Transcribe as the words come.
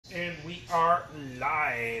are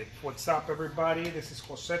live. What's up, everybody? This is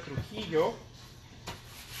Jose Trujillo,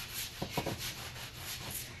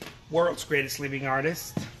 world's greatest living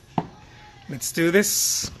artist. Let's do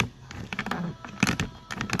this.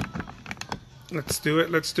 Let's do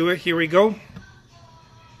it. Let's do it. Here we go.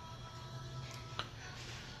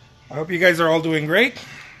 I hope you guys are all doing great.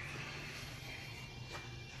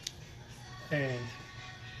 And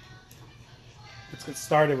let's get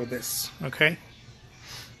started with this, okay?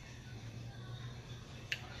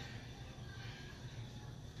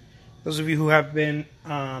 Those of you who have been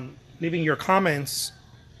leaving your comments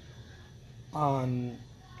on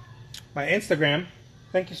my Instagram,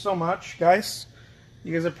 thank you so much, guys.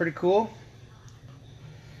 You guys are pretty cool.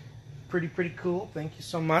 Pretty cool. Thank you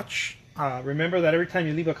so much. Remember that every time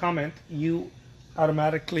you leave a comment, you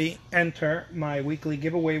automatically enter my weekly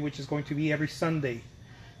giveaway, which is going to be every Sunday.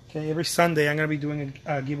 Okay, every Sunday I'm going to be doing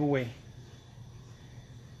a giveaway.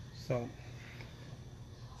 So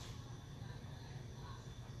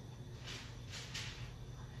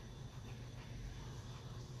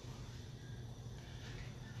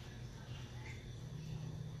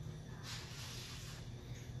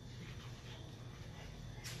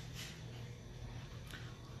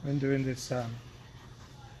I'm doing this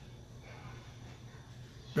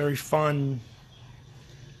very fun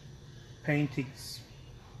paintings.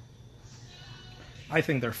 I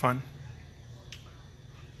think they're fun.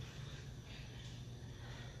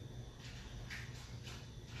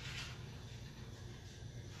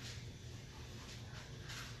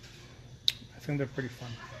 I think they're pretty fun.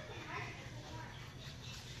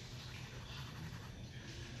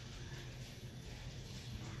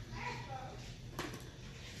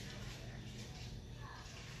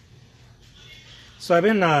 So I've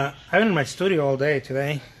been in my studio all day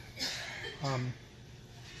today. A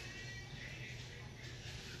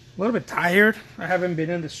little bit tired. I haven't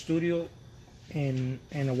been in the studio in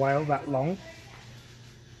a while that long.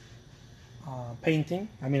 Painting.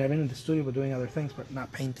 I mean, I've been in the studio but doing other things, but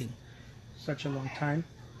not painting. Such a long time.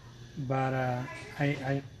 But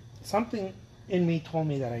I something in me told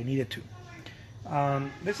me that I needed to.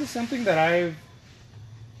 This is something that I've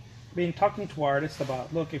been talking to artists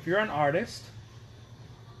about. Look, if you're an artist,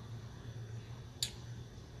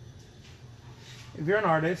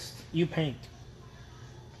 you paint.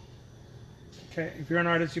 Okay, if you're an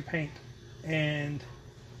artist, you paint. And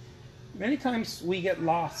many times we get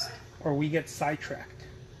lost or we get sidetracked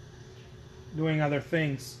doing other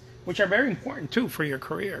things, which are very important too for your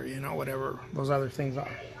career, you know, whatever those other things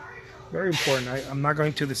are. Very important. I'm not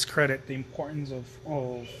going to discredit the importance of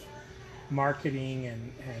marketing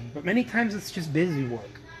but many times it's just busy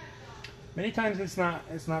work. Many times it's not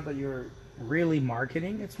that you're really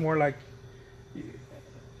marketing, it's more like,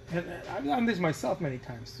 and I've done this myself many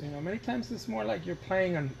times. You know, many times it's more like you're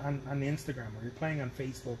playing on Instagram, or you're playing on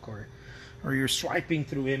Facebook, or you're swiping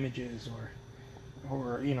through images,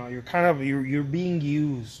 or you know, you're being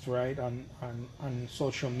used, right, on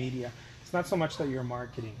social media. It's not so much that you're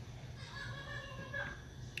marketing.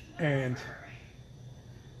 And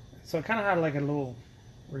so I kind of had like a little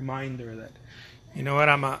reminder that, you know what,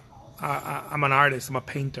 I'm an artist, I'm a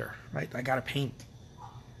painter, right? I gotta paint.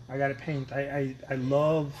 I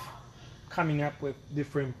love coming up with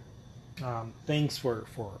different things for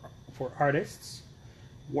artists,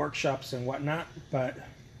 workshops and whatnot, but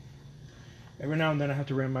every now and then I have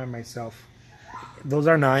to remind myself, those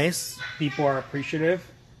are nice, people are appreciative.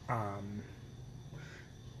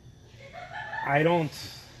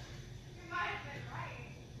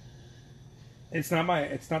 It's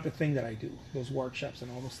not the thing that I do, those workshops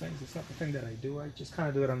and all those things. It's not the thing that I do. I just kind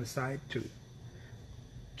of do it on the side to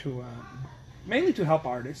mainly to help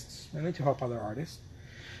artists, mainly to help other artists.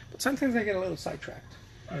 But sometimes I get a little sidetracked,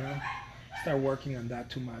 you know, start working on that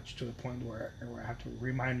too much to the point where I have to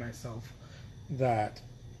remind myself that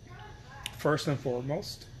first and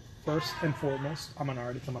foremost, I'm an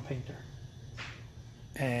artist, I'm a painter,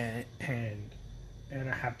 and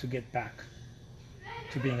I have to get back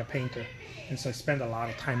to being a painter. And so I spend a lot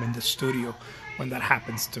of time in the studio when that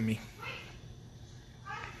happens to me.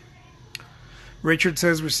 Richard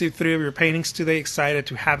says, received 3 of your paintings today. Excited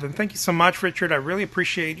to have them. Thank you so much, Richard. I really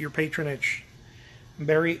appreciate your patronage. I'm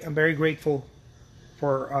very grateful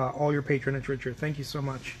for all your patronage, Richard. Thank you so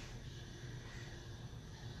much.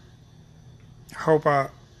 I hope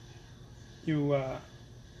you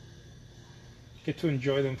get to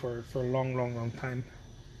enjoy them for a long time.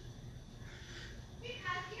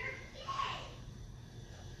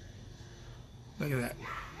 Look at that.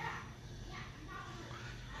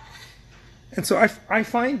 And so I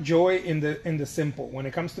find joy in the simple. When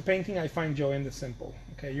it comes to painting, I find joy in the simple.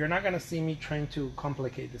 Okay, you're not gonna see me trying to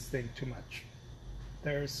complicate this thing too much.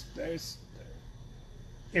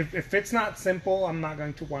 If it's not simple, I'm not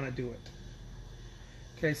going to want to do it.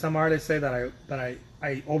 Okay, some artists say that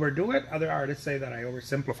I overdo it. Other artists say that I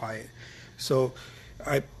oversimplify it. So,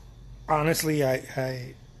 I honestly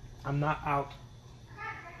I'm not out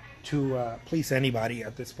to please anybody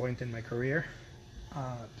at this point in my career.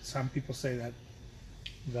 Some people say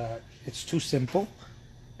that it's too simple,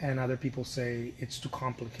 and other people say it's too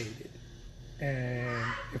complicated. And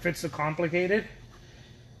if it's too complicated,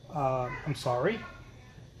 I'm sorry.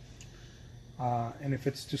 And if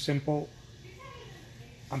it's too simple,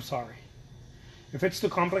 I'm sorry. If it's too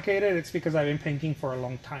complicated, it's because I've been painting for a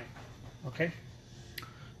long time. Okay?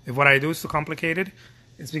 If what I do is too complicated,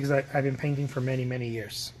 it's because I've been painting for many, many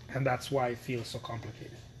years. And that's why it feels so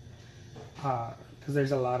complicated. Because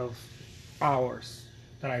there's a lot of hours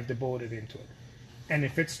that I've devoted into it. And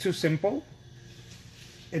if it's too simple,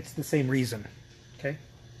 it's the same reason. Okay?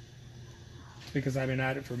 It's because I've been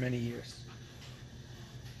at it for many years.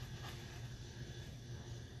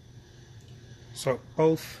 So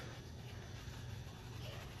both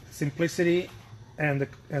simplicity and the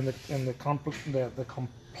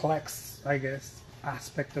complex, I guess,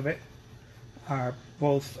 aspect of it are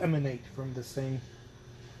both emanate from the same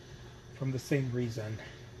reason.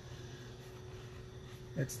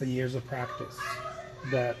 It's the years of practice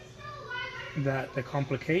that the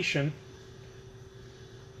complication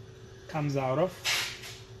comes out of,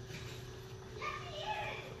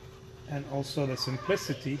 and also the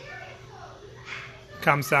simplicity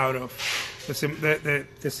comes out of.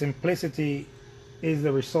 The simplicity is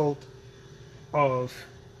the result of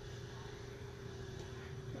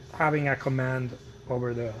having a command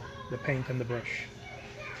over the paint and the brush.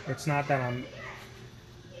 It's not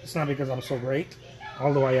because I'm so great,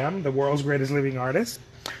 although I am the world's greatest living artist,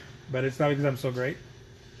 but it's not because I'm so great.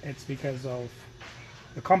 It's because of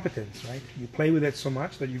the competence, right? You play with it so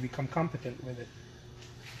much that you become competent with it.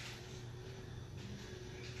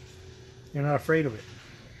 You're not afraid of it.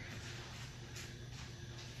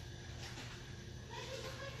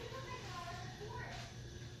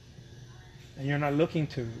 And you're not looking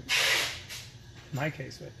to, in my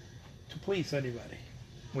case, to please anybody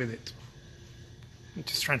with it. You're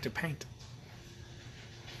just trying to paint.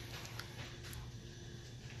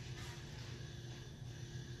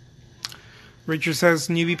 Richard says,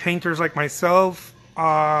 newbie painters like myself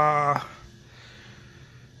are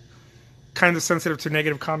kind of sensitive to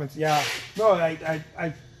negative comments. Yeah, no,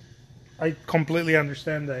 I completely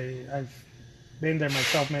understand. I've been there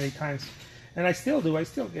myself many times, and I still do. I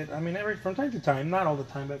still get. I mean, from time to time, not all the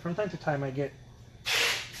time, but from time to time, I get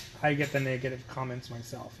the negative comments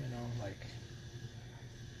myself. You know, like,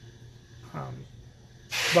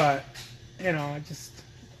 but you know,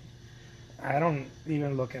 I don't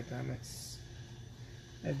even look at them.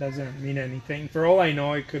 It doesn't mean anything. For all I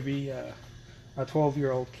know, it could be a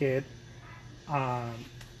 12-year-old kid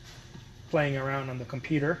playing around on the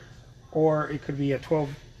computer, or it could be a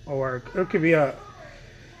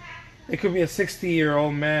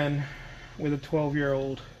 60-year-old man with a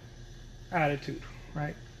 12-year-old attitude,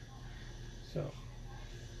 right? So,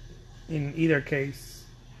 in either case,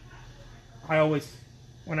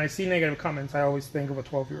 when I see negative comments, I always think of a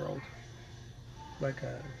 12-year-old, like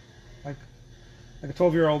a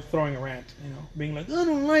 12-year-old throwing a rant, you know, being like, I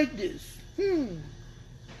don't like this.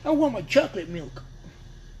 I want my chocolate milk.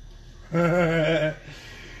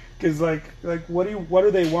 Because like what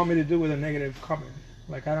do they want me to do with a negative comment?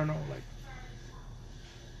 Like, I don't know. Like,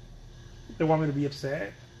 they want me to be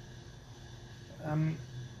upset.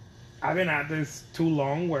 I've been at this too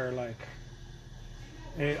long where like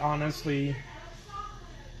it honestly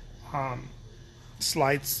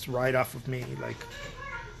slides right off of me. Like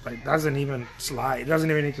doesn't even slide. It doesn't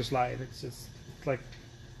even need to slide. It's like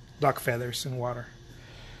duck feathers in water.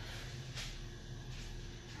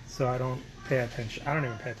 So I don't pay attention. I don't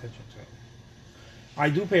even pay attention to it. I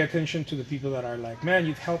do pay attention to the people that are like, man,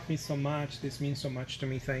 you've helped me so much. This means so much to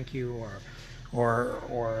me. Thank you.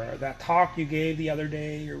 Or that talk you gave the other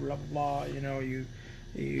day, or blah blah blah. You know, you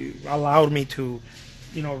allowed me to,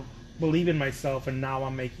 you know, believe in myself, and now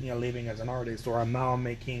I'm making a living as an artist, or I'm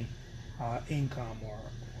making income, or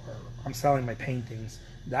I'm selling my paintings.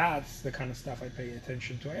 That's the kind of stuff I pay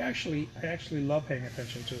attention to. I actually love paying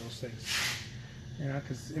attention to those things. You know,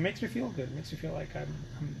 because it makes me feel good. It makes me feel like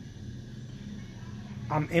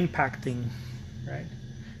I'm impacting, right?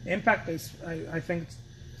 Impact is, I think,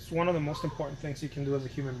 it's one of the most important things you can do as a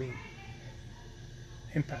human being.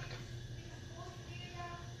 Impact.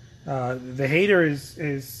 The hater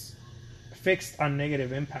is fixed on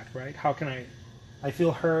negative impact, right? How can I I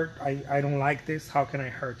feel hurt. I don't like this. How can I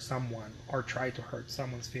hurt someone or try to hurt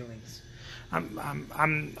someone's feelings?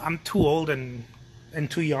 I'm too old and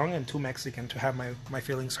too young and too Mexican to have my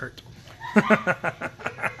feelings hurt.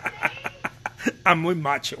 I'm muy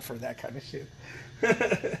macho for that kind of shit.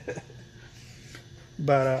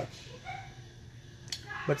 But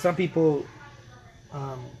some people,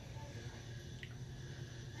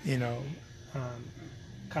 you know,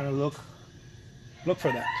 kind of look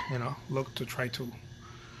for that, you know, look to try to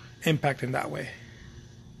impact in that way.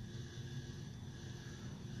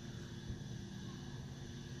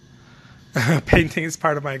 Painting is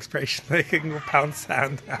part of my expression. They can go pound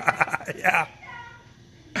sand. Yeah.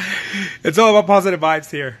 It's all about positive vibes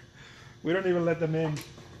here. We don't even let them in.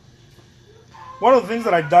 One of the things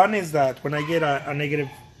that I've done is that when I get a negative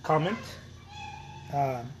comment,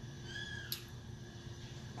 I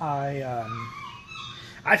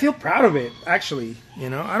feel proud of it, actually. You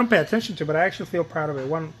know, I don't pay attention to it, but I actually feel proud of it.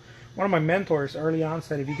 One of my mentors early on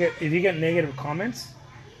said, if you get negative comments,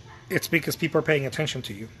 it's because people are paying attention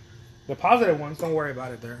to you. The positive ones, don't worry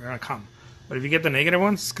about it; they're gonna come. But if you get the negative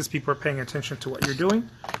ones, it's because people are paying attention to what you're doing,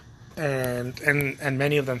 and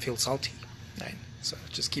many of them feel salty. Right? So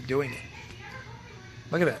just keep doing it.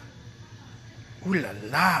 Look at that. Ooh la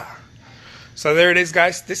la. So there it is,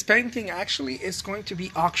 guys. This painting actually is going to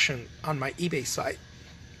be auctioned on my eBay site.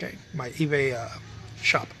 Okay, my eBay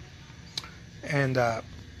shop, and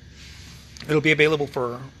it'll be available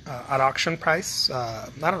for at auction price.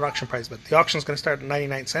 Not at auction price, but the auction is going to start at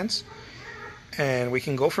 99 cents, and we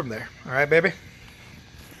can go from there. All right, baby.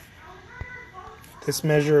 This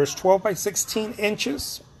measures 12 by 16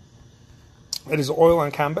 inches. It is oil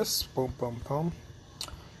on canvas. Boom, boom, boom,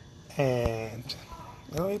 and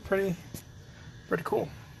it'll be pretty cool.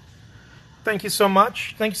 Thank you so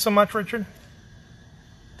much. Thank you so much, Richard.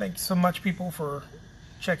 Thank you so much, people, for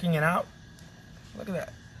checking it out. Look at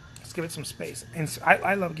that. Let's give it some space. And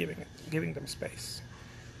I love giving them space.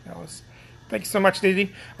 Thank you so much,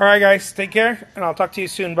 Didi. All right, guys. Take care, and I'll talk to you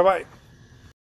soon. Bye-bye.